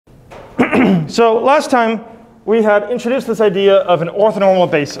So last time we had introduced this idea of an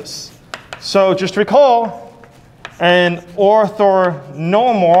orthonormal basis. So just recall an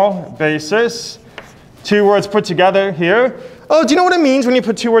orthonormal basis, two words put together here. Oh, do you know what it means when you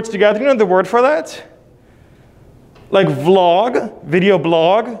put two words together? Do you know the word for that? Like vlog, video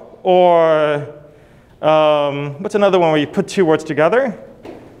blog, or what's another one where you put two words together?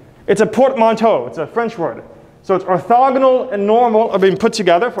 It's a portmanteau, it's a French word. So it's orthogonal and normal are being put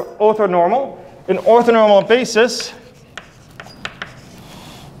together for orthonormal. An orthonormal basis,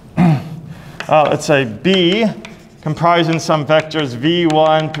 let's say B, comprising some vectors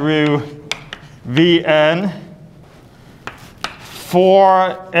v1 through vn,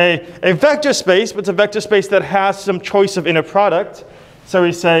 for a vector space, but it's a vector space that has some choice of inner product. So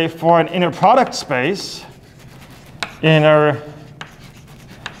we say for an inner product space,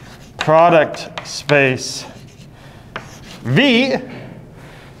 V,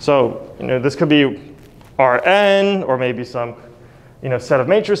 so this could be Rn, or maybe some set of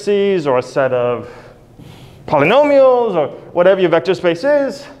matrices, or a set of polynomials, or whatever your vector space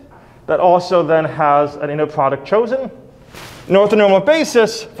is, that also then has an inner product chosen. An orthonormal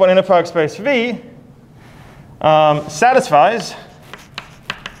basis for an inner product space V satisfies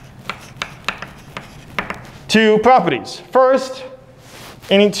two properties. First,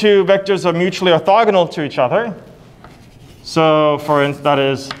 any two vectors are mutually orthogonal to each other. So for instance, that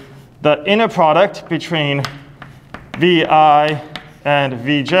is the inner product between Vi and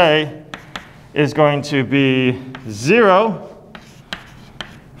Vj is going to be 0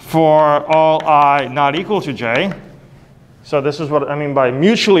 for all I not equal to j. So this is what I mean by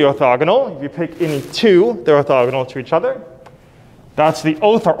mutually orthogonal. If you pick any two, they're orthogonal to each other. That's the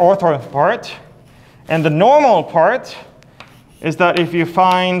ortho part. And the normal part is that if you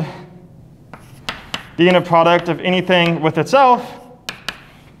find the inner product of anything with itself,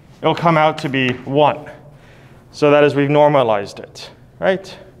 it'll come out to be 1. So that is, we've normalized it,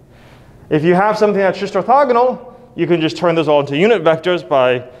 right? If you have something that's just orthogonal, you can just turn those all into unit vectors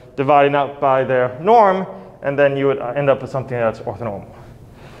by dividing out by their norm, and then you would end up with something that's orthonormal.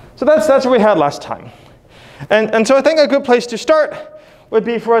 So that's what we had last time. And so I think a good place to start would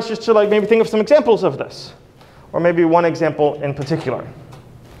be for us just to maybe think of some examples of this, or maybe one example in particular.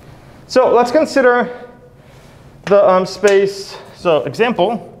 So let's consider the space, so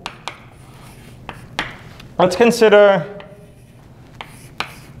example. Let's consider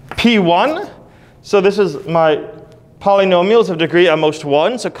P1. So this is my polynomials of degree at most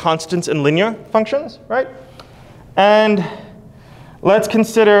 1, so constants and linear functions, right? And let's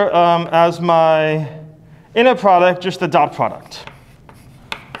consider as my inner product just the dot product.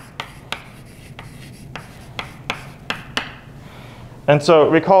 And so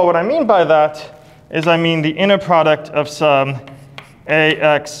recall what I mean by that is I mean the inner product of some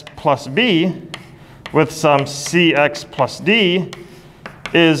ax plus b with some cx plus d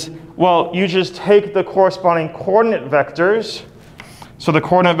is, well, you just take the corresponding coordinate vectors. So the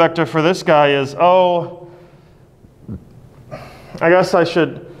coordinate vector for this guy is, I guess I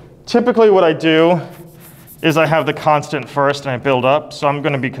should, typically what I do is I have the constant first and I build up. So I'm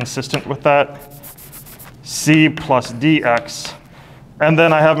going to be consistent with that, c plus dx. And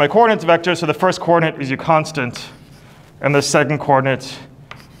then I have my coordinates vector, so the first coordinate is your constant, and the second coordinate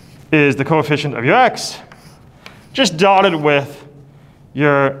is the coefficient of your x, just dotted with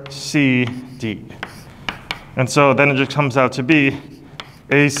your CD. And so then it just comes out to be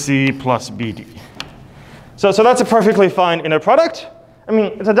AC plus BD. So that's a perfectly fine inner product. I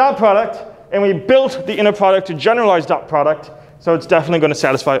mean, it's a dot product, and we built the inner product to generalize dot product, so it's definitely going to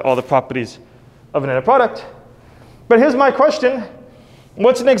satisfy all the properties of an inner product. But here's my question.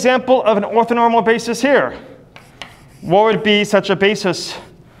 What's an example of an orthonormal basis here? What would be such a basis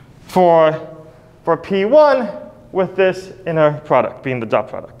for P1 with this inner product being the dot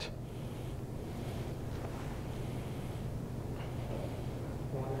product?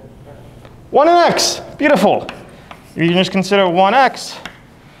 1 and x. Beautiful. You can just consider 1x.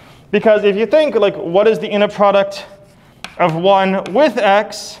 Because if you think, what is the inner product of 1 with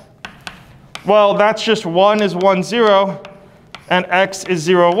x? Well, that's just 1 is 1, 0. And x is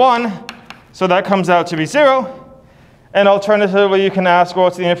 0, 1, so that comes out to be 0. And alternatively, you can ask, well,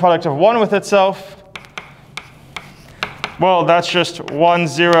 what's the inner product of 1 with itself? Well, that's just 1,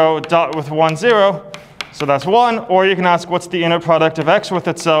 0 dot with 1, 0, so that's 1. Or you can ask, what's the inner product of x with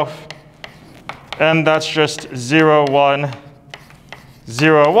itself? And that's just 0, 1,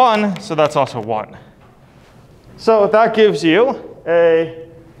 0, 1, so that's also 1. So that gives you a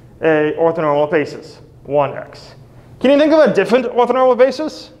orthonormal basis, 1x. Can you think of a different orthonormal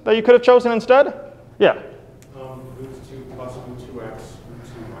basis that you could have chosen instead? Yeah. Root 2 plus root 2x, root 2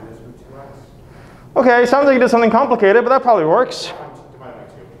 minus root 2x. Okay, sounds like you did something complicated, but that probably works.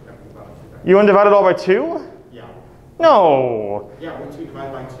 You want to divide it all by 2? Yeah. No. Yeah, root 2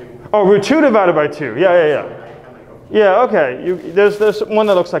 divided by 2. Oh, root 2 divided by 2. Yeah. Yeah, okay. There's one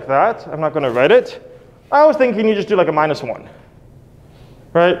that looks like that. I'm not going to write it. I was thinking you just do like a -1.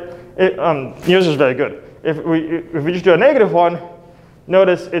 Right? Yours is very good. If we just do a -1,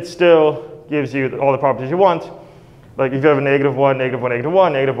 notice it still gives you all the properties you want. Like if you have a -1, -1,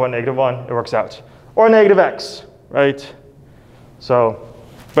 -1, -1, -1, it works out. Or -x, right? So,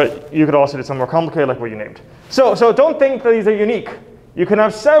 but you could also do something more complicated like what you named. So don't think that these are unique. You can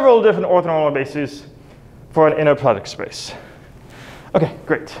have several different orthonormal bases for an inner product space. Okay,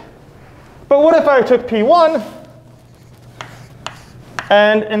 great. But what if I took P1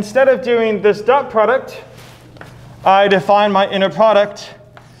 and instead of doing this dot product, I define my inner product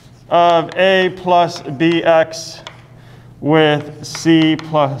of A plus BX with C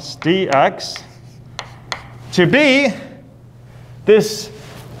plus DX to be this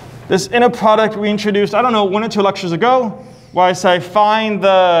inner product we introduced, I don't know, 1 or 2 lectures ago, where I say find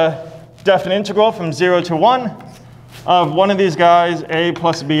the definite integral from 0 to 1 of one of these guys, A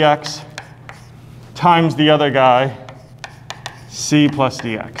plus BX, times the other guy, C plus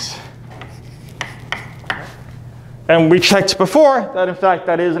DX. And we checked before that, in fact,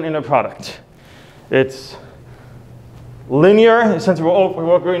 that is an inner product. It's linear, since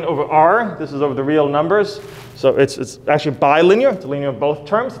we're going over R, this is over the real numbers. So it's actually bilinear, it's linear of both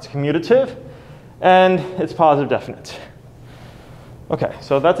terms, it's commutative, and it's positive definite. Okay,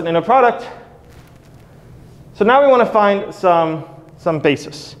 so that's an inner product. So now we want to find some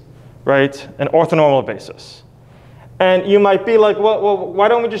basis, right? An orthonormal basis. And you might be like, well, why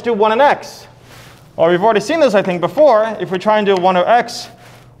don't we just do 1 and x? Well, we've already seen this, I think, before. If we try and do 1 over x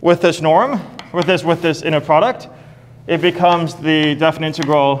with this norm, with this inner product, it becomes the definite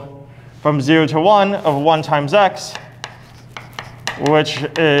integral from 0 to 1 of 1 times x, which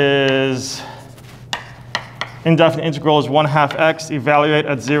is indefinite integral is 1/2 x, evaluate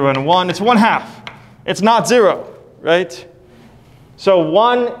at 0 and 1. It's 1/2. It's not 0, right? So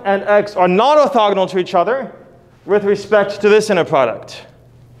 1 and x are not orthogonal to each other with respect to this inner product.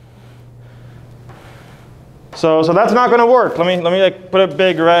 So that's not going to work. Let me like put a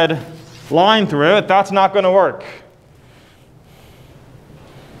big red line through it. That's not going to work.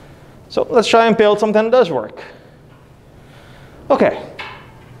 So let's try and build something that does work. Okay.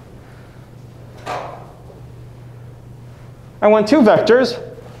 I want 2 vectors.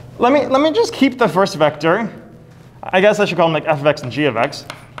 Let me just keep the first vector. I guess I should call them like f of x and g of x.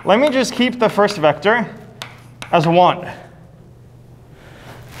 Let me just keep the first vector as 1.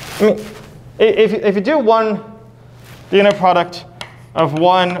 I mean, if you do the inner product of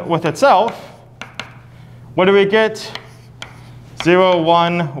 1 with itself, what do we get? 0,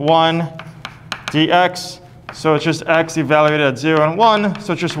 1, 1, dx. So it's just x evaluated at 0 and 1.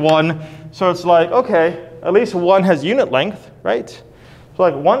 So it's just 1. So it's like, OK, at least 1 has unit length, right? So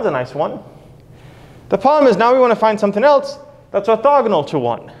like 1's a nice one. The problem is now we want to find something else that's orthogonal to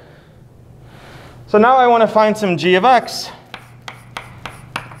 1. So now I want to find some g of x.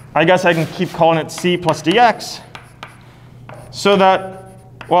 I guess I can keep calling it c plus dx. So that,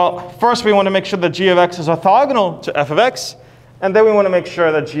 well, first we want to make sure that g of x is orthogonal to f of x. And then we want to make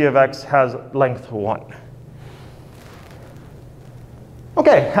sure that g of x has length 1.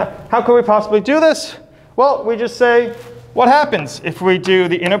 OK, how could we possibly do this? Well, we just say, what happens if we do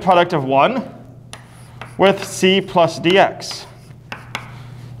the inner product of 1 with c plus dx?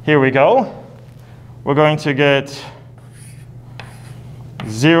 Here we go. We're going to get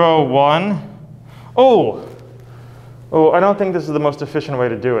 0, 1. Oh, I don't think this is the most efficient way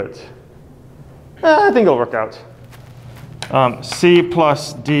to do it. I think it'll work out. C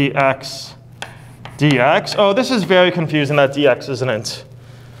plus dx dx. Oh, this is very confusing, that dx, isn't it?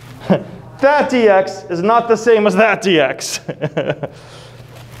 That dx is not the same as that dx.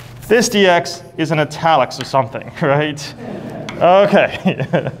 This dx is in italics or something, right?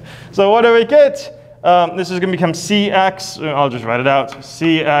 OK. So what do we get? This is going to become cx. I'll just write it out.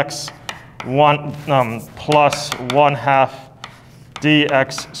 Cx 1 plus 1/2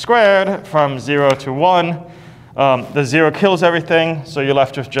 dx squared from 0 to 1. The 0 kills everything, so you're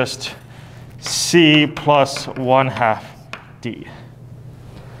left with just c plus 1/2 d.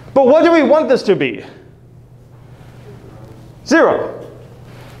 But what do we want this to be? 0.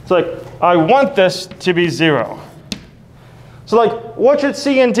 It's like, I want this to be 0. So like, what should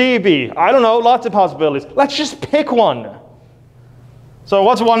c and d be? I don't know, lots of possibilities. Let's just pick one. So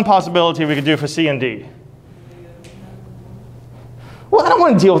what's one possibility we could do for c and d? Well, I don't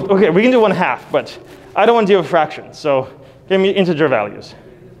want to deal with, OK, we can do 1/2, but I don't want to deal with fractions. So give me integer values.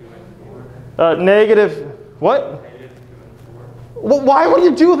 Negative, what? Well, why would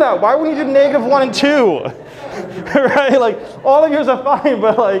you do that? Why would you do negative 1 and 2? Right? Like, all of yours are fine,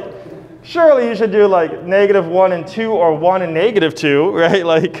 but like, surely you should do like negative 1 and 2 or 1 and negative 2, right?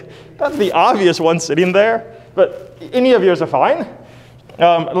 Like, that's the obvious one sitting there. But any of yours are fine.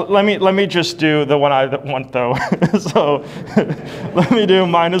 Let me just do the one I want though. So let me do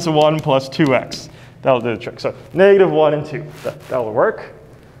minus 1 plus 2x. That'll do the trick. So negative 1 and 2. That'll work.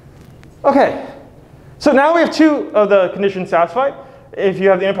 Okay. So now we have two of the conditions satisfied. If you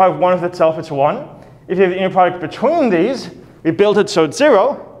have the inner product of 1 with itself, it's 1. If you have the inner product between these, we built it so it's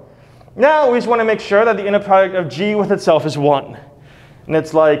 0. Now we just want to make sure that the inner product of g with itself is 1. And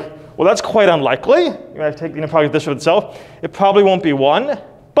it's like, well, that's quite unlikely. You have to take the inner product of this with itself. It probably won't be 1.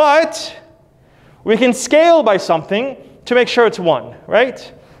 But we can scale by something to make sure it's 1,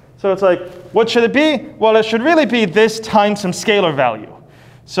 right? So it's like, what should it be? Well, it should really be this times some scalar value.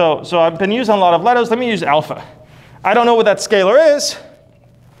 So I've been using a lot of letters. Let me use alpha. I don't know what that scalar is,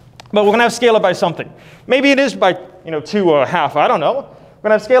 but we're going to have scale it by something. Maybe it is by 2 or a half. I don't know. We're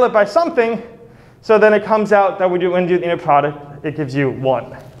going to have scale it by something. So then it comes out that when you do the inner product, it gives you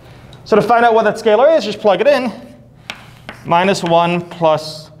 1. So to find out what that scalar is, just plug it in. Minus 1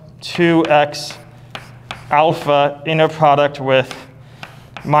 plus 2x alpha inner product with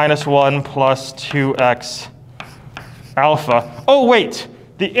minus 1 plus 2x alpha. Oh, wait.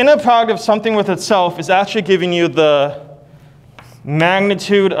 The inner product of something with itself is actually giving you the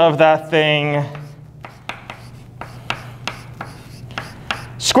magnitude of that thing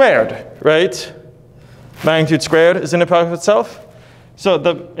squared, right? Magnitude squared is inner product of itself.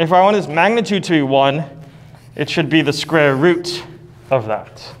 So if I want this magnitude to be 1, it should be the square root of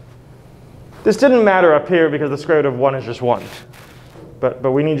that. This didn't matter up here because the square root of 1 is just 1.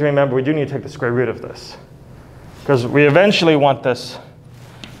 But we need to remember we do need to take the square root of this. Because we eventually want this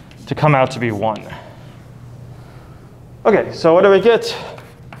to come out to be 1. Okay, so what do we get?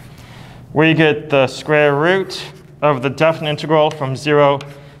 We get the square root of the definite integral from 0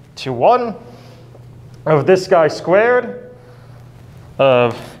 to 1 of this guy squared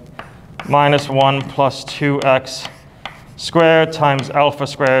of minus 1 plus 2x squared times alpha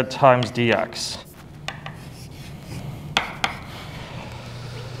squared times dx.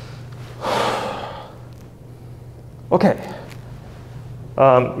 Okay.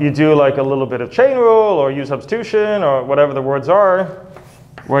 You do like a little bit of chain rule or use substitution or whatever the words are,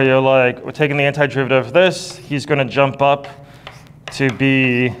 where you're like, we're taking the antiderivative of this. He's going to jump up to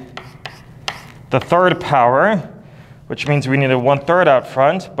be the third power, which means we need a 1/3 out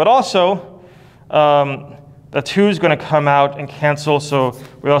front. But also, the 2 is going to come out and cancel, so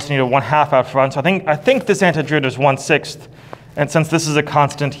we also need a 1/2 out front. So I think this antiderivative is 1/6. And since this is a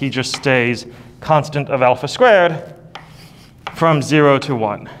constant, he just stays constant of alpha squared from 0 to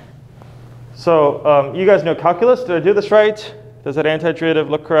 1. So you guys know calculus. Did I do this right? Does that antiderivative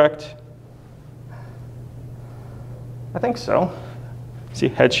look correct? I think so. See,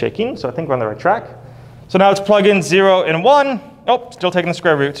 head shaking, so I think we're on the right track. So now let's plug in 0 and 1. Oh, still taking the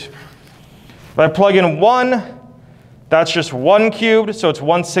square root. If I plug in 1, that's just 1 cubed, so it's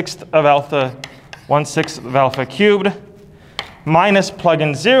 1/6 of alpha, 1/6 of alpha cubed. Minus plug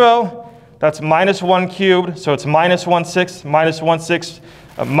in 0. That's minus 1 cubed, so it's minus 1/6, minus 1/6,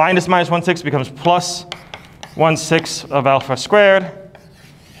 minus 1/6 becomes plus 1/6 of alpha squared.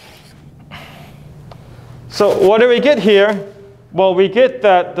 So what do we get here? Well, we get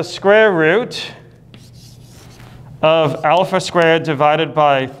that the square root of alpha squared divided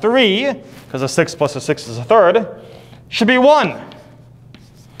by 3, because a 6 plus a 6 is a third, should be 1.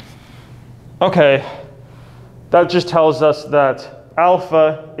 Okay, that just tells us that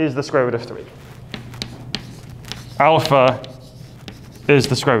alpha is the square root of 3. Alpha is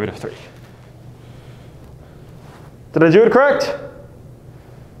the square root of 3. Did I do it correct?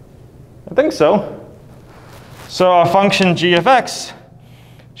 I think so. So our function g of x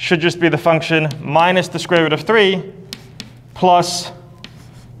should just be the function minus the square root of 3 plus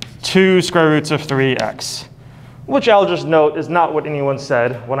 2 square roots of 3x, which I'll just note is not what anyone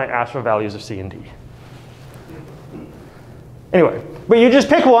said when I asked for values of c and d. Anyway, but you just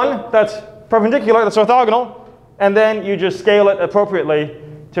pick one that's perpendicular, that's orthogonal, and then you just scale it appropriately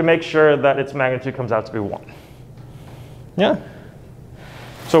to make sure that its magnitude comes out to be 1. Yeah?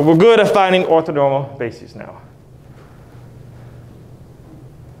 So we're good at finding orthonormal bases now.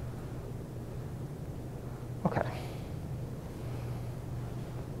 Okay.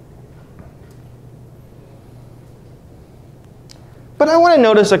 But I want to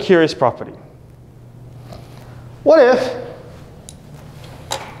notice a curious property. What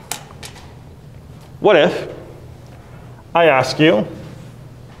if I ask you,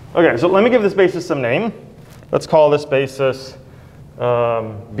 Okay, so let me give this basis some name. Let's call this basis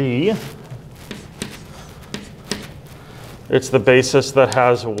B. It's the basis that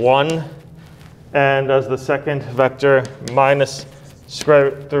has 1 and as the second vector minus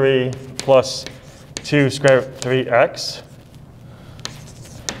square root 3 plus 2 square root 3x.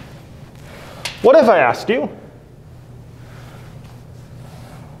 What if I asked you,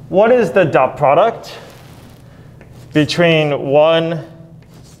 what is the dot product between 1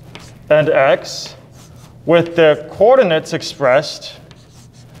 and x with the coordinates expressed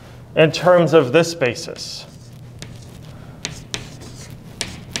in terms of this basis?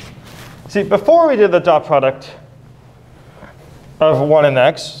 See, before we did the dot product of 1 and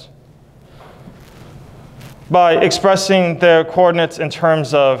x, by expressing their coordinates in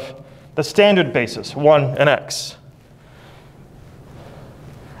terms of the standard basis, 1 and x.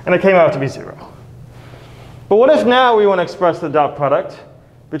 And it came out to be 0. But what if now we want to express the dot product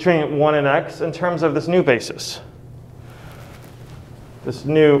between 1 and x in terms of this new basis? This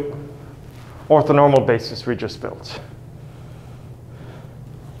new orthonormal basis we just built.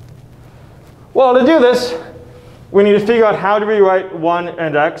 Well, to do this, we need to figure out how to rewrite 1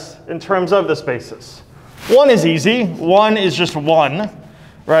 and x in terms of this basis. 1 is easy. 1 is just 1,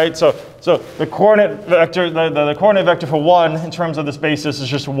 right? So the coordinate vector, the coordinate vector for 1 in terms of this basis is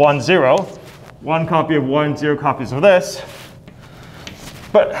just 1, 0. 1 copy of 1, 0 copies of this.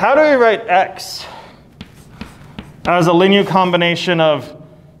 But how do we write x as a linear combination of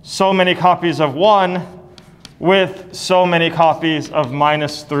so many copies of 1 with so many copies of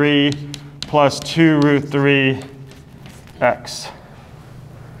minus 3 plus 2 root 3 x?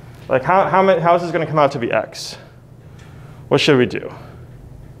 Like how is this going to come out to be x? What should we do?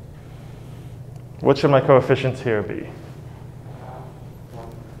 What should my coefficients here be?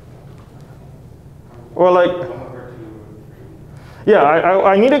 Or like, yeah,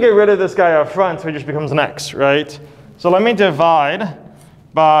 I need to get rid of this guy up front so he just becomes an x, right? So let me divide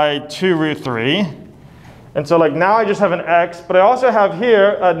by 2 root 3. And so like now I just have an x, but I also have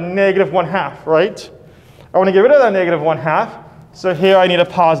here a negative 1/2, right? I want to get rid of that negative 1/2. So here I need a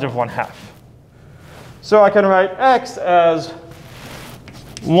positive 1/2. So I can write x as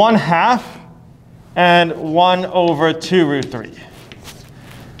 1/2 and 1 over 2 root 3.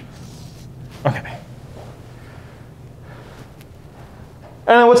 Okay.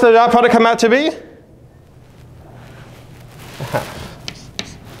 And what's the dot product come out to be? 1/2.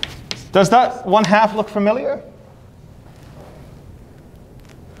 Does that 1/2 look familiar?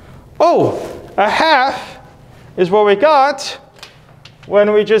 Oh, 1/2 is what we got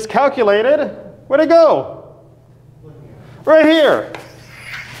when we just calculated. Where'd it go? Right here.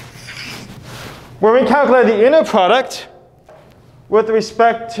 When we calculate the inner product with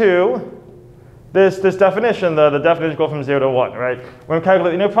respect to this definition, the definition goes from 0 to 1, right? When we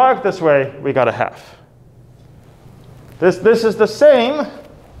calculate the inner product this way, we got 1/2. This is the same.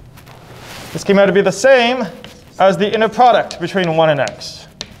 This came out to be the same as the inner product between 1 and x.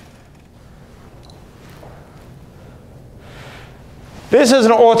 This is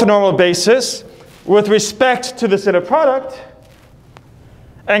an orthonormal basis with respect to this inner product.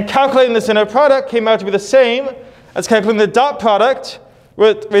 And calculating this inner product came out to be the same as calculating the dot product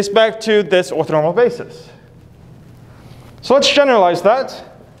with respect to this orthonormal basis. So let's generalize that.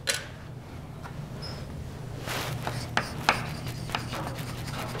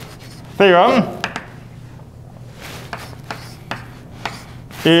 Theorem.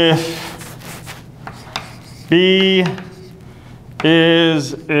 If B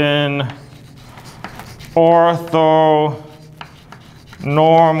is an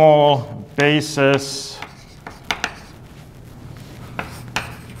orthonormal basis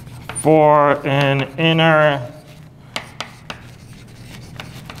for an inner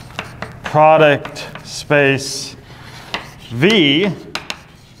product space V,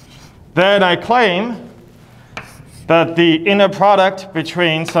 then I claim that the inner product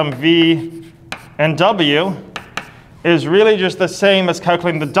between some V and W is really just the same as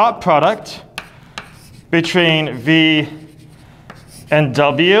calculating the dot product between V and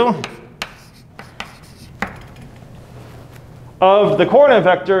W of the coordinate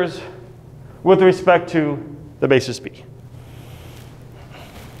vectors with respect to the basis B.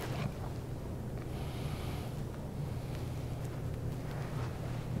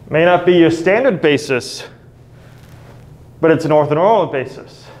 May not be your standard basis, but it's an orthonormal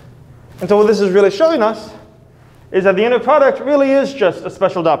basis. And so what this is really showing us is that the inner product really is just a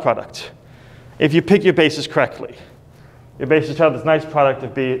special dot product if you pick your basis correctly. Your basis have this nice product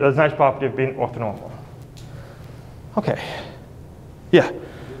of B, this nice property of being orthonormal. Okay. Yeah. Could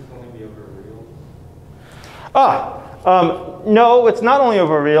this only be over reals? No, it's not only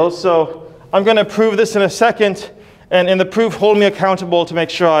over reals. So I'm going to prove this in a second. And in the proof, hold me accountable to make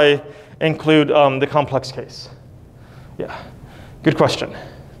sure I include the complex case. Yeah, good question.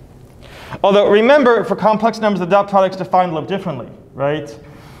 Although remember, for complex numbers, the dot product is defined a little differently, right?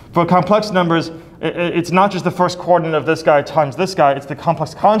 For complex numbers, it's not just the first coordinate of this guy times this guy. It's the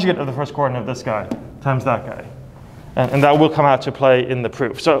complex conjugate of the first coordinate of this guy times that guy. And that will come out to play in the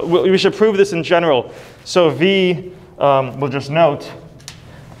proof. So we should prove this in general. So V, we'll just note,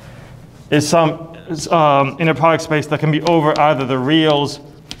 is some inner product space that can be over either the reals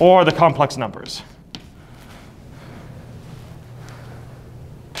or the complex numbers.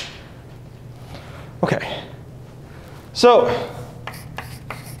 Okay. So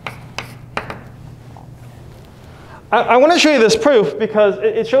I want to show you this proof because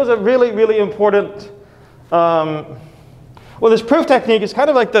it shows a really, really important, well, this proof technique is kind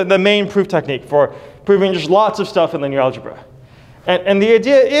of like the main proof technique for proving just lots of stuff in linear algebra. And the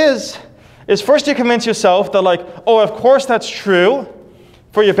idea is first you convince yourself that like, oh, of course that's true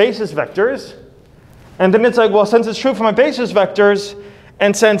for your basis vectors. And then it's like, well, since it's true for my basis vectors,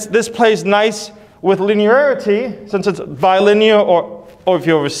 and since this plays nice with linearity, since it's bilinear, or if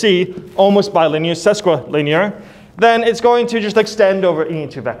you oversee, almost bilinear, sesquilinear, then it's going to just extend over any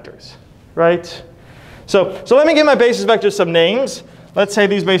two vectors, right? So let me give my basis vectors some names. Let's say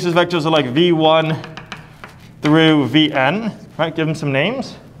these basis vectors are like v1 through vn, right? Give them some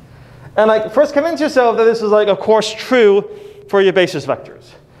names. And like, first convince yourself that this is like, of course, true for your basis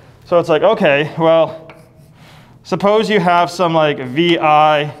vectors. So it's like, okay, well, suppose you have some like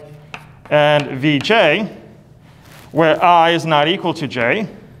vi and vj, where I is not equal to j.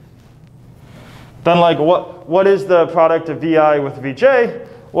 Then like, what is the product of vi with vj?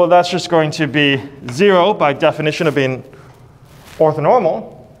 Well, that's just going to be 0 by definition of being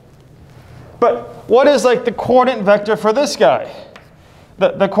orthonormal. But what is like the coordinate vector for this guy?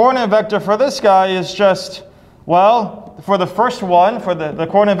 The coordinate vector for this guy is just, well, for the first one, for the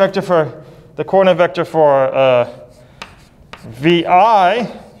coordinate vector for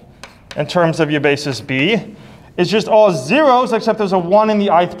vi in terms of your basis b is just all zeros except there's a 1 in the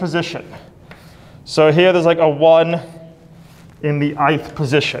ith position. So here there's like a 1 in the ith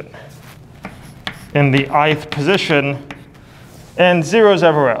position. In the ith position, and zeros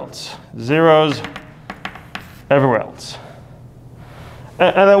everywhere else. Zeros everywhere else.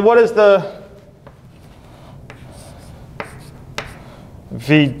 And then what is the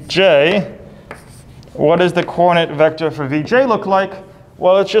vj? What does the coordinate vector for vj look like?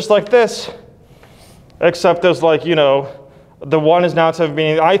 Well, it's just like this, except there's like, you know, the 1 is now, instead of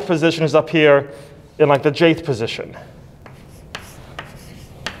being in the ith position, is up here in like the jth position.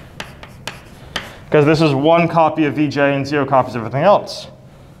 Because this is 1 copy of vj and 0 copies of everything else.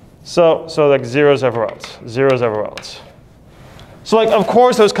 So like zeros everywhere else, zeros everywhere else. So like, of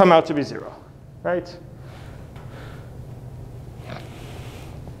course, those come out to be 0, right?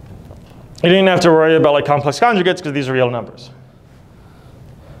 You didn't have to worry about like complex conjugates because these are real numbers.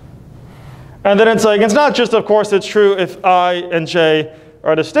 And then it's like, it's not just, of course, it's true if I and j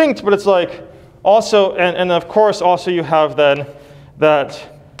are distinct, but it's like also, and of course, also you have then that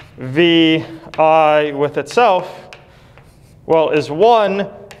vi with itself, well, is 1.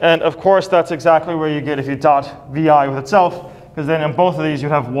 And of course, that's exactly where you get if you dot vi with itself, because then in both of these, you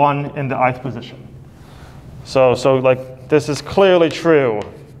have 1 in the ith position. So like, this is clearly true.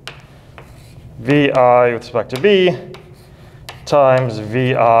 vi with respect to b times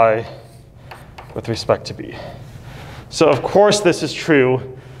vi with respect to b. So of course, this is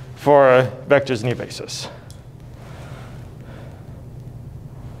true for vectors in your basis.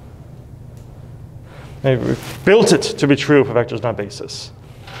 Maybe we've built it to be true for vectors not basis.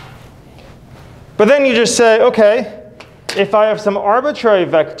 But then you just say, okay, if I have some arbitrary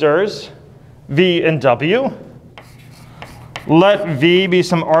vectors, v and w, let v be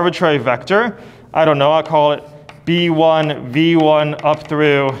some arbitrary vector. I don't know, I'll call it b1, v1 up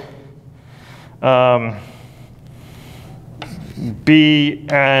through bn,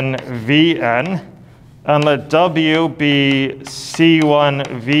 vn, and let w be c1,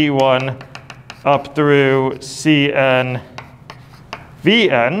 v1 up through cn,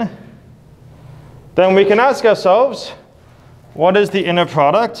 vn, then we can ask ourselves, what is the inner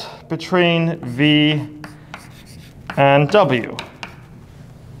product between v and w?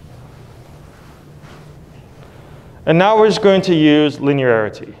 And now we're just going to use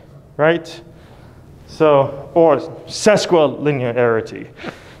linearity, right? So, or sesquilinearity.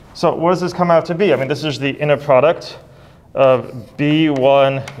 So what does this come out to be? I mean, this is the inner product of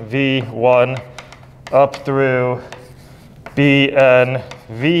b1, v1 up through bn,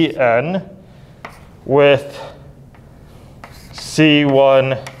 vn with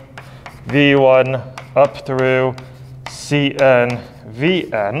C1, V1 up through Cn,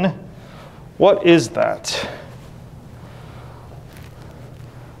 Vn. What is that?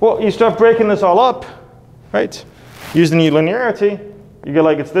 Well, you start breaking this all up, right? Using linearity, you get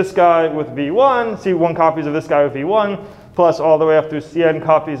like it's this guy with V1, C1 copies of this guy with V1, plus all the way up through Cn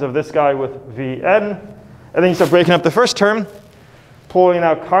copies of this guy with Vn. And then you start breaking up the first term, pulling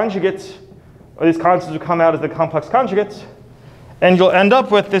out conjugates, or these constants will come out as the complex conjugates, and you'll end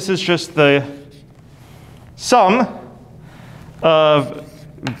up with, this is just the sum of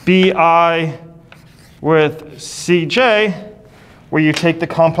Bi with Cj, where you take the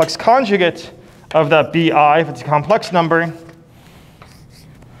complex conjugate of that Bi, if it's a complex number,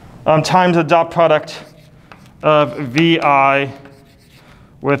 times the dot product of Vi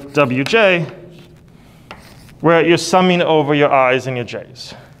with Wj, where you're summing over your i's and your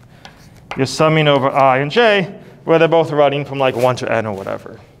j's. You're summing over I and j, where they're both running from like 1 to n or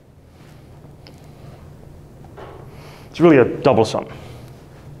whatever. It's really a double sum.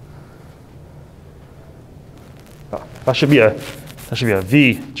 Oh, that should be a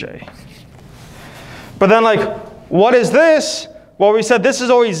Vj. But then like, what is this? Well, we said this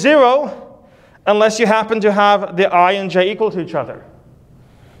is always 0 unless you happen to have the I and j equal to each other.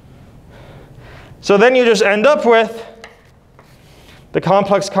 So then you just end up with the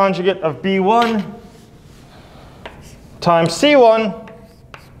complex conjugate of B1 times C1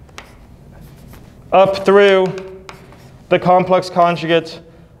 up through the complex conjugate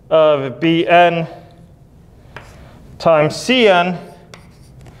of Bn times Cn.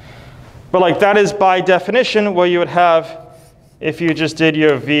 But like that is by definition what you would have if you just did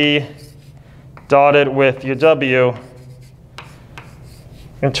your V dotted with your W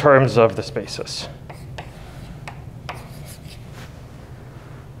in terms of this basis.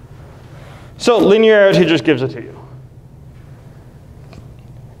 So linearity just gives it to you.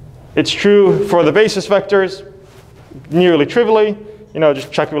 It's true for the basis vectors, nearly trivially.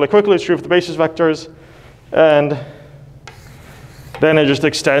 Just check it really quickly. It's true for the basis vectors. And then it just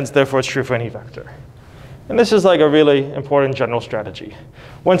extends, therefore it's true for any vector. And this is like a really important general strategy.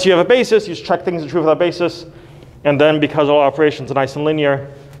 Once you have a basis, you just check things are true for that basis. And then because all operations are nice and linear,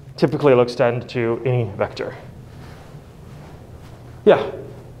 typically it'll extend to any vector. Yeah?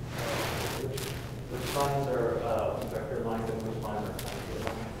 Which lines are vector lines and which lines are conjugate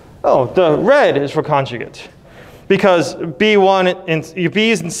lines? Oh, the red is for conjugate. Because B1 and your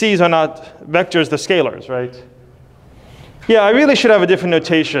B's and C's are not vectors, they're scalars, right? Yeah, I really should have a different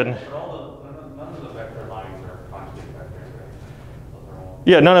notation. None of the vector lines are conjugate vectors, right?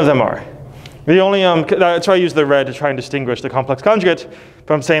 Yeah, none of them are. The only, that's why I use the red to try and distinguish the complex conjugate,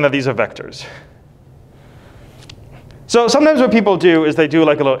 but I'm saying that these are vectors. So sometimes what people do is they do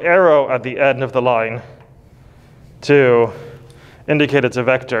like a little arrow at the end of the line to indicate it's a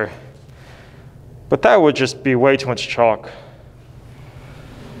vector. But that would just be way too much chalk.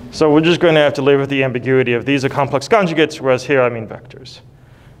 So we're just going to have to live with the ambiguity of these are complex conjugates, whereas here I mean vectors.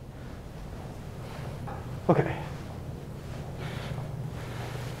 Okay.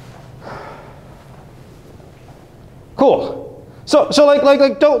 Cool. So like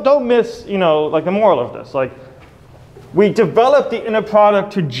don't miss, like the moral of this. Like we developed the inner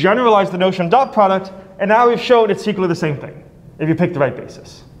product to generalize the notion of dot product, and now we've shown it's equally the same thing if you pick the right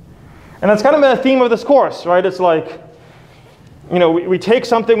basis. And that's kind of been a theme of this course, right? It's like, we take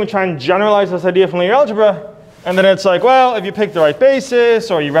something, we try and generalize this idea from linear algebra, and then it's like, well, if you pick the right basis,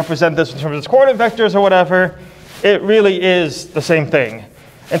 or you represent this in terms of its coordinate vectors or whatever, it really is the same thing.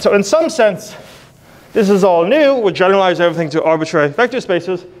 And so in some sense, this is all new. We'll generalize everything to arbitrary vector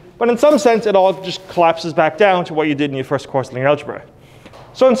spaces, but in some sense, it all just collapses back down to what you did in your first course in linear algebra.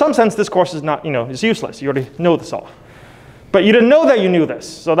 So in some sense, this course is not, it's useless. You already know this all. But you didn't know that you knew this,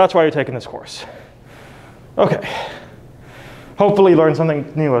 so that's why you're taking this course. Okay. Hopefully you learned something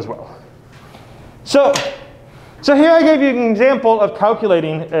new as well. So here I gave you an example of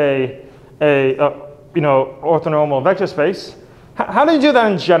calculating a orthonormal vector space. How do you do that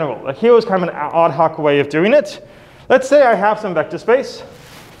in general? Like here was kind of an ad hoc way of doing it. Let's say I have some vector space.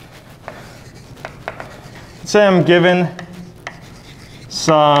 Let's say I'm given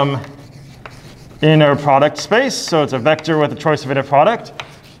some inner product space. So it's a vector with a choice of inner product.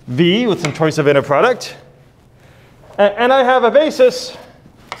 V with some choice of inner product. And I have a basis.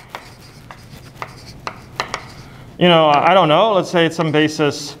 I don't know. Let's say it's some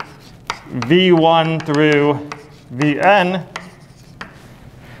basis V1 through Vn.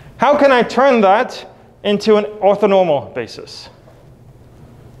 How can I turn that into an orthonormal basis?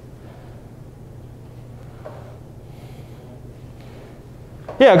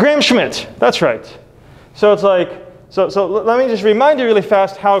 Yeah, Graham-Schmidt. That's right. So it's like So let me just remind you really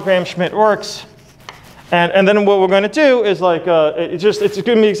fast how Gram-Schmidt works. And then what we're going to do is like, it's going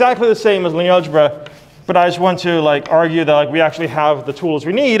to be exactly the same as linear algebra, but I just want to like argue that like we actually have the tools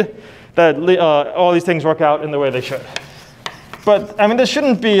we need, that all these things work out in the way they should. But I mean, this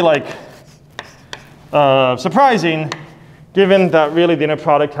shouldn't be like surprising, given that really the inner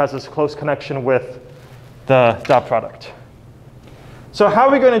product has this close connection with the dot product. So how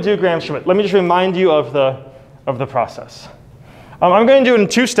are we going to do Gram-Schmidt? Let me just remind you of the process. I'm going to do it in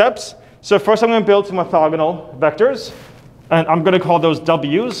 2 steps. So first I'm going to build some orthogonal vectors, and I'm going to call those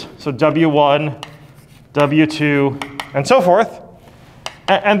W's. So W1, W2, and so forth.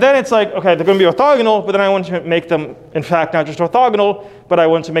 And then it's like, okay, they're going to be orthogonal, but then I want to make them, in fact, not just orthogonal, but I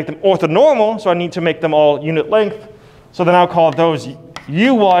want to make them orthonormal, so I need to make them all unit length. So then I'll call those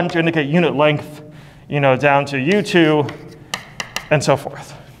U1 to indicate unit length, down to U2, and so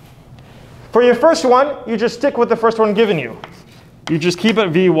forth. For your first one, you just stick with the first one given you. You just keep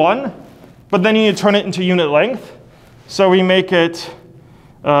it V1, but then you need to turn it into unit length. So we make it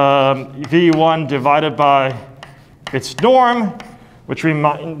V1 divided by its norm, which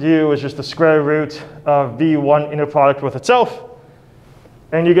remind you is just the square root of V1 inner product with itself.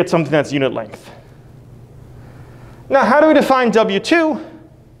 And you get something that's unit length. Now, how do we define W2?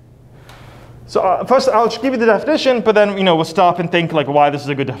 So first, I'll just give you the definition, but then we'll stop and think like why this is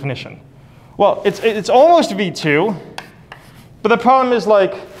a good definition. Well, it's almost V2, but the problem is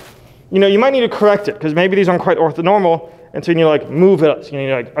like, you might need to correct it, because maybe these aren't quite orthonormal, and so you need to like move it, you need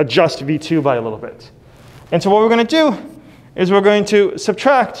to like adjust V2 by a little bit. And so what we're going to do is we're going to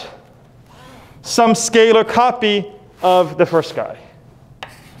subtract some scalar copy of the first guy,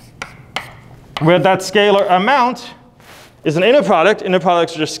 where that scalar amount is an inner product. Inner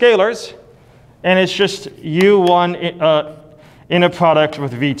products are just scalars, and it's just U1 inner product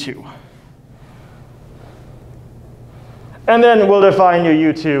with V2. And then we'll define your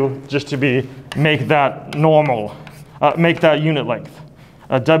U2 just to make that normal, make that unit length.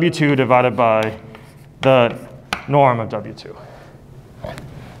 W2 divided by the norm of W2.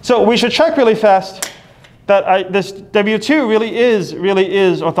 So we should check really fast that this W2 really is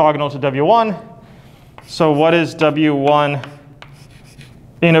orthogonal to W1. So what is W1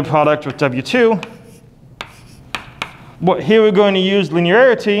 inner product with W2? Well, here we're going to use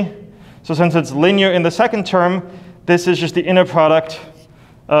linearity. So since it's linear in the second term, this is just the inner product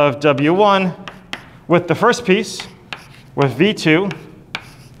of W1 with the first piece, with V2,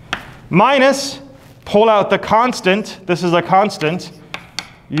 minus, pull out the constant, this is a constant,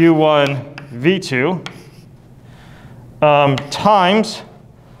 U1 V2, times,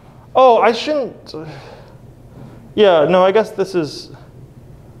 oh, I shouldn't, yeah, no, I guess this is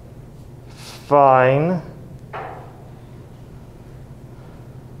fine.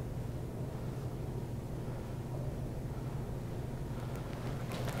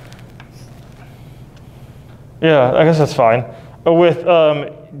 Yeah, I guess that's fine. With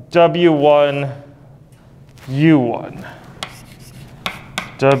W1, U1.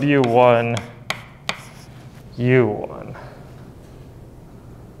 W1, U1.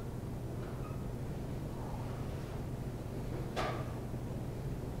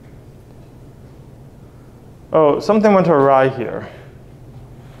 Oh, something went awry here.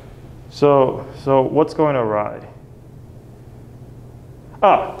 So what's going awry?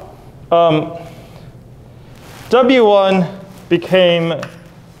 W1 became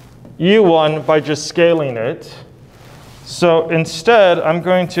U1 by just scaling it. So instead, I'm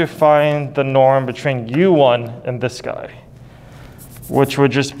going to find the norm between U1 and this guy, which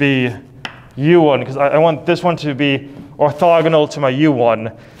would just be U1, because I want this one to be orthogonal to my U1.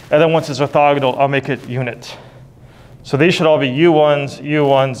 And then once it's orthogonal, I'll make it unit. So these should all be U1s,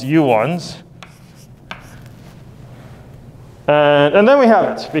 U1s, U1s. And then we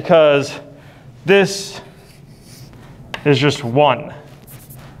have it, because this is just 1.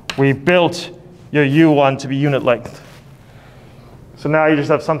 We built your U1 to be unit length. So now you just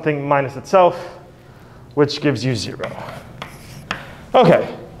have something minus itself, which gives you 0.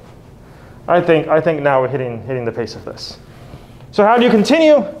 Okay. I think now we're hitting the pace of this. So how do you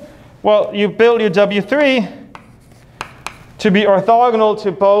continue? Well, you build your W3 to be orthogonal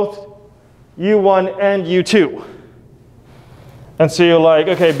to both U1 and U2. And so you're like,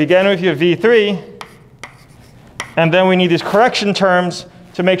 okay, begin with your V3, and then we need these correction terms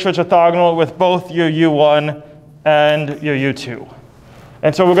to make sure it's orthogonal with both your U1 and your U2.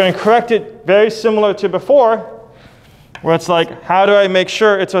 And so we're going to correct it very similar to before, where it's like, how do I make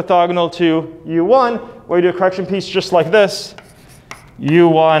sure it's orthogonal to U1? Well, you do a correction piece just like this.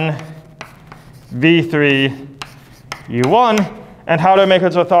 U1, V3, U1. And how do I make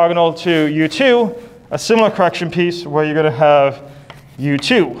it orthogonal to U2? a similar correction piece where you're going to have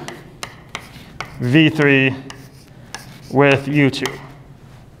U2, V3 with U2.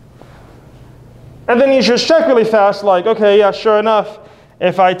 And then you just check really fast, like, okay, yeah, sure enough,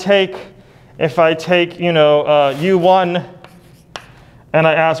 if I take U1 and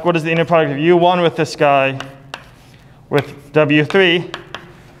I ask what is the inner product of U1 with this guy with W3,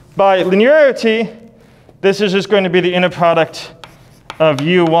 by linearity, this is just going to be the inner product of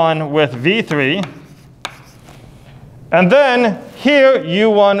U1 with V3. And then here,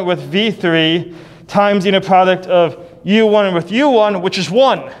 U1 with V3 times the inner product of U1 with U1, which is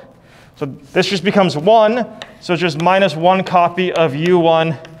 1. So this just becomes 1. So it's just minus 1 copy of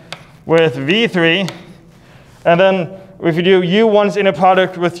U1 with V3. And then if you do U1's inner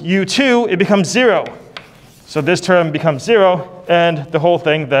product with U2, it becomes 0. So this term becomes 0, and the whole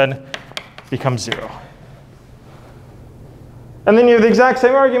thing then becomes 0. And then you have the exact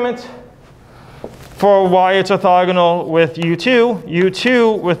same argument for why it's orthogonal with U2.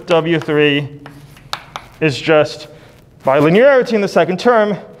 U2 with W3 is just, by linearity in the second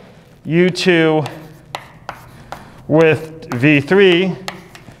term, U2 with V3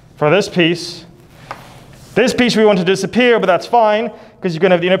 for this piece. This piece we want to disappear, but that's fine, because you're going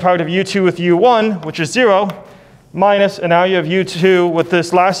to have the inner product of U2 with U1, which is 0, minus, and now you have U2 with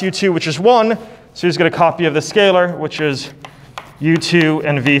this last U2, which is 1. So you just get a copy of the scalar, which is U2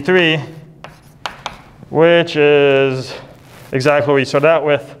 and V3, which is exactly what you started out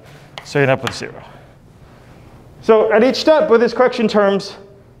with. So you end up with 0. So at each step with these correction terms,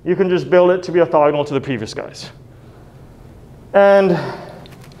 you can just build it to be orthogonal to the previous guys. And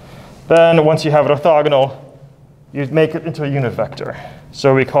then once you have it orthogonal, you make it into a unit vector.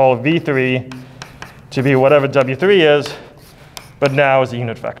 So we call V3 to be whatever W3 is, but now is a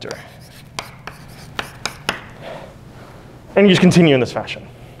unit vector. And you just continue in this fashion.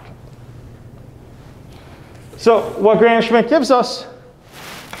 So what Graham-Schmidt gives us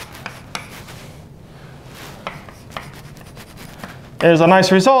is a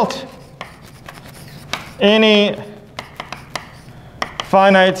nice result. Any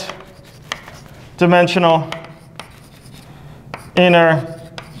finite dimensional inner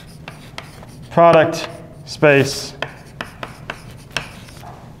product space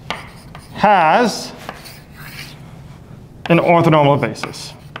has an orthonormal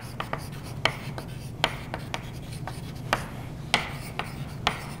basis.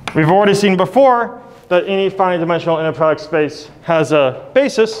 We've already seen before that any finite dimensional inner product space has a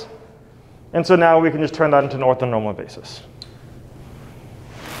basis, and so now we can just turn that into an orthonormal basis.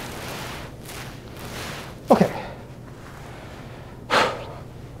 Okay.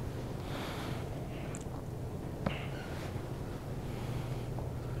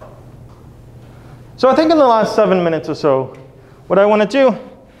 So I think in the last 7 minutes or so, what I want to do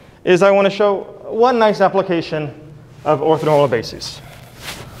is I want to show one nice application of orthonormal bases.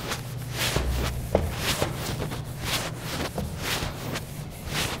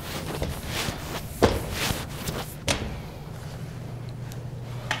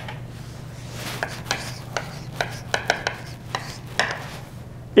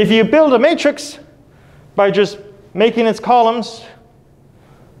 If you build a matrix by just making its columns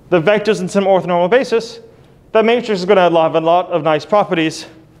the vectors in some orthonormal basis, that matrix is going to have a lot of nice properties.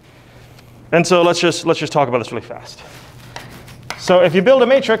 And so let's just talk about this really fast. So if you build a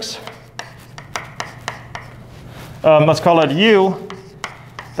matrix, let's call it U,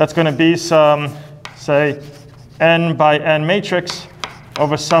 that's going to be some, say, n by n matrix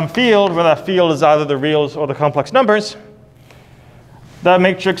over some field where that field is either the reals or the complex numbers. That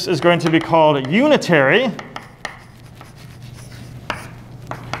matrix is going to be called unitary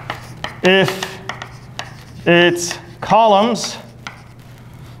if its columns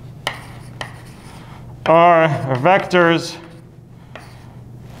are vectors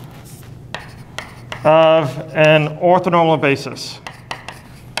of an orthonormal basis.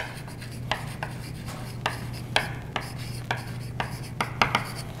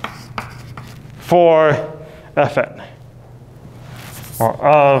 For Fn, or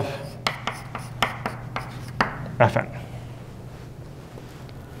of Fn.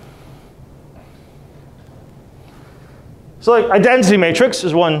 So like identity matrix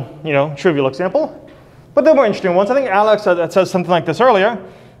is one, trivial example, but there are more interesting ones. I think Alex had said something like this earlier.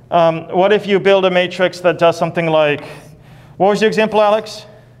 What if you build a matrix that does something like, what was your example, Alex?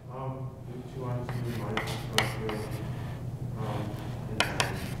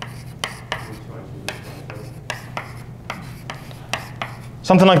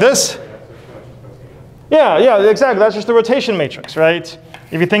 Something like this? Yeah, exactly. That's just the rotation matrix, right?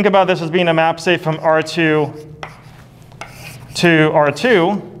 If you think about this as being a map, say, from R2 to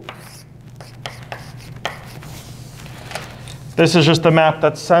R2, This is just the map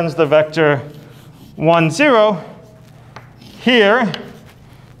that sends the vector 1, 0 here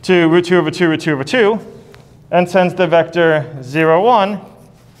to root 2 over 2, root 2 over 2, and sends the vector 0, 1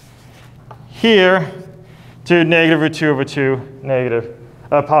 here to negative root 2 over 2,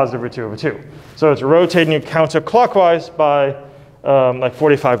 positive root 2 over 2. So it's rotating it counterclockwise by like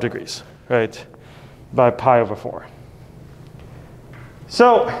 45 degrees, right, by pi over 4.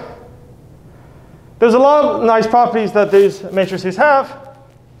 So there's a lot of nice properties that these matrices have.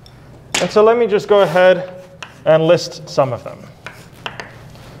 And so let me just go ahead and list some of them.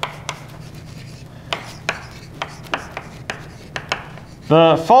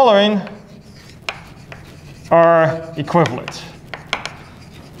 The following are equivalent.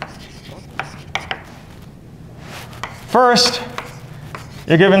 First,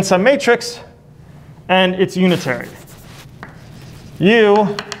 you're given some matrix, and it's unitary.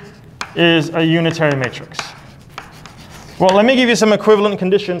 U is a unitary matrix. Well, let me give you some equivalent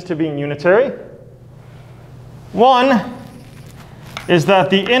conditions to being unitary. One is that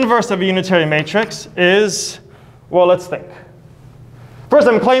the inverse of a unitary matrix is, well, let's think. First,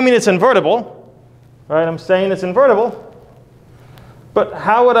 I'm claiming it's invertible, right? I'm saying it's invertible. But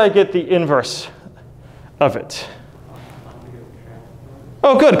how would I get the inverse of it?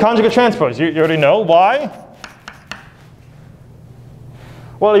 Oh, good, conjugate transpose. You already know. Why?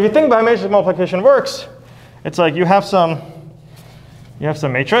 Well, if you think about how matrix multiplication works, it's like you have some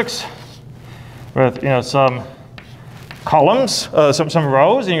matrix with some columns, some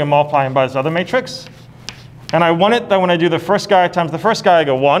rows, and you can multiply them by this other matrix. And I want it that when I do the first guy times the first guy, I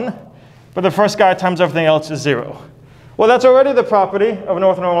go 1, but the first guy times everything else is 0. Well, that's already the property of an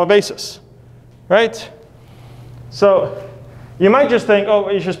orthonormal basis, right? So you might just think, oh,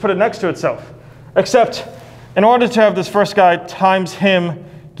 you should just put it next to itself. Except in order to have this first guy times him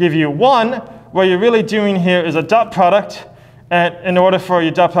give you 1, what you're really doing here is a dot product. And in order for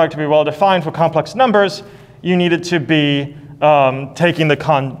your dot product to be well defined for complex numbers, you need it to be taking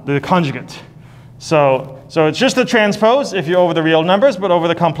the conjugate. So it's just the transpose if you're over the real numbers, but over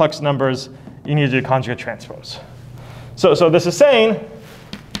the complex numbers, you need to do conjugate transpose. So this is saying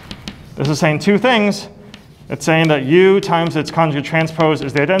two things. It's saying that U times its conjugate transpose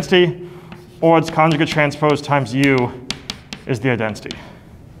is the identity, or its conjugate transpose times U is the identity.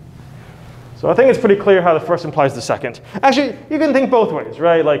 So I think it's pretty clear how the first implies the second. Actually, you can think both ways,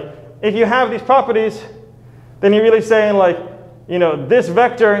 right? Like, if you have these properties, then you're really saying, like, this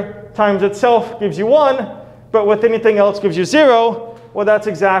vector times itself gives you 1, but with anything else gives you 0. Well, that's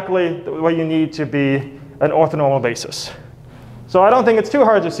exactly what you need to be an orthonormal basis. So I don't think it's too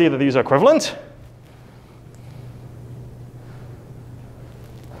hard to see that these are equivalent.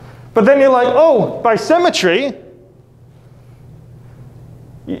 But then you're like, oh, by symmetry,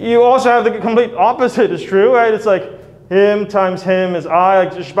 you also have the complete opposite is true, right? It's like him times him is I.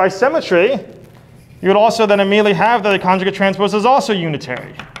 Like, just by symmetry, you would also then immediately have that the conjugate transpose is also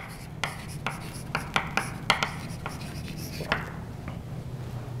unitary.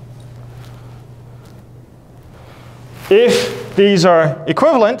 If these are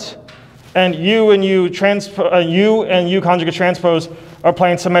equivalent, and U and U conjugate transpose are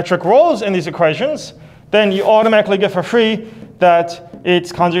playing symmetric roles in these equations, then you automatically get for free that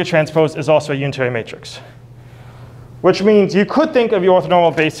its conjugate transpose is also a unitary matrix. Which means you could think of your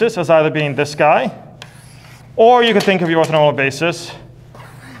orthonormal basis as either being this guy, or you could think of your orthonormal basis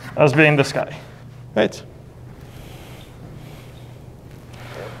as being this guy, right?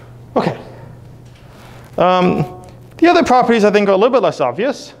 Okay. The other properties I think are a little bit less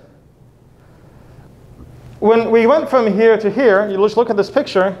obvious. When we went from here to here, you just look at this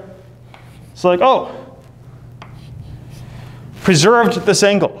picture, it's like, oh, preserved this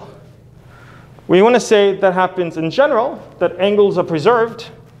angle. We want to say that happens in general, that angles are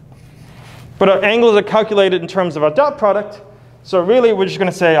preserved, but our angles are calculated in terms of our dot product. So really, we're just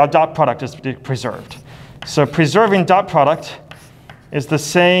going to say our dot product is preserved. So preserving dot product is the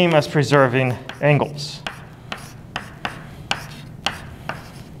same as preserving angles.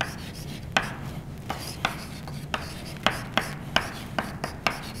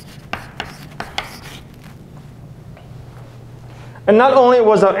 And not only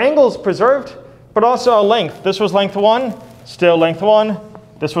was our angles preserved, but also our length. This was length 1, still length 1.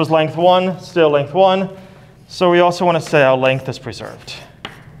 This was length 1, still length 1. So we also want to say our length is preserved.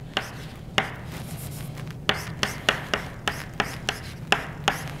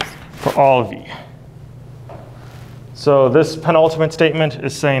 For all V. So this penultimate statement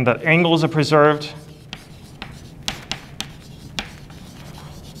is saying that angles are preserved.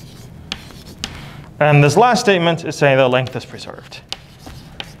 And this last statement is saying that length is preserved.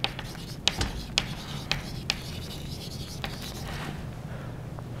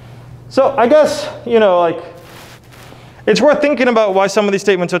 So I guess, like, it's worth thinking about why some of these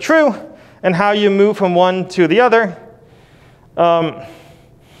statements are true and how you move from one to the other.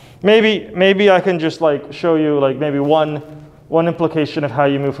 Maybe I can just like show you like maybe one implication of how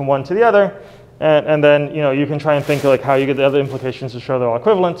you move from one to the other, and then you can try and think of like how you get the other implications to show they're all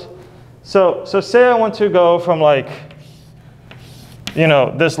equivalent. So say I want to go from like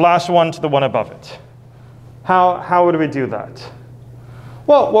this last one to the one above it. How would we do that?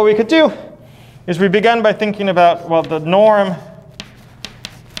 Well, what we could do is we begin by thinking about, well, the norm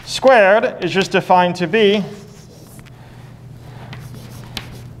squared is just defined to be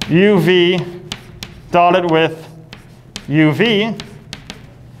uv dotted with uv.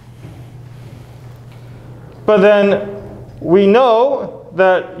 But then we know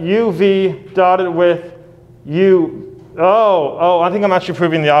that uv dotted with I think I'm actually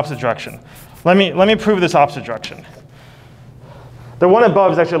proving the opposite direction. Let me prove this opposite direction. The one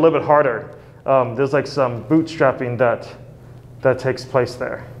above is actually a little bit harder. There's like some bootstrapping that takes place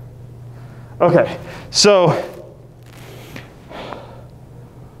there. Okay, so,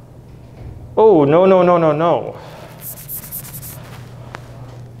 no.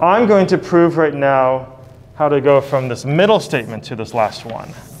 I'm going to prove right now how to go from this middle statement to this last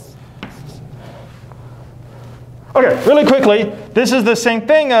one. Okay, really quickly, this is the same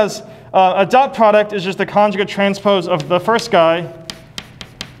thing as a dot product is just the conjugate transpose of the first guy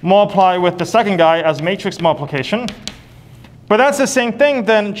multiply with the second guy as matrix multiplication. But that's the same thing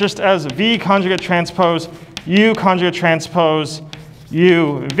then just as V conjugate transpose U conjugate transpose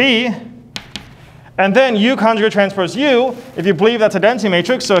UV. And then U conjugate transpose U, if you believe that's a density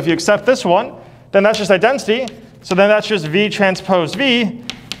matrix, so if you accept this one, then that's just identity. So then that's just V transpose V,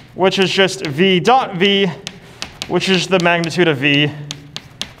 which is just V dot V, which is the magnitude of V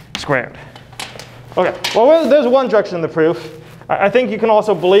squared. Okay, well, there's one direction in the proof. I think you can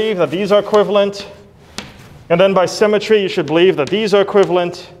also believe that these are equivalent. And then by symmetry, you should believe that these are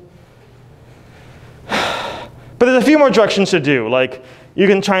equivalent. But there's a few more directions to do. Like, you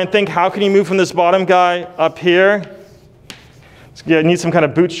can try and think, how can you move from this bottom guy up here? So you need some kind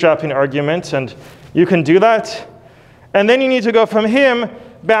of bootstrapping argument, and you can do that. And then you need to go from him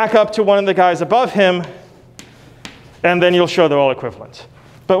back up to one of the guys above him, and then you'll show they're all equivalent.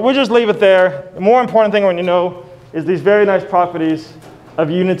 But we'll just leave it there. The more important thing I want you to know is these very nice properties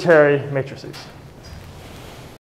of unitary matrices.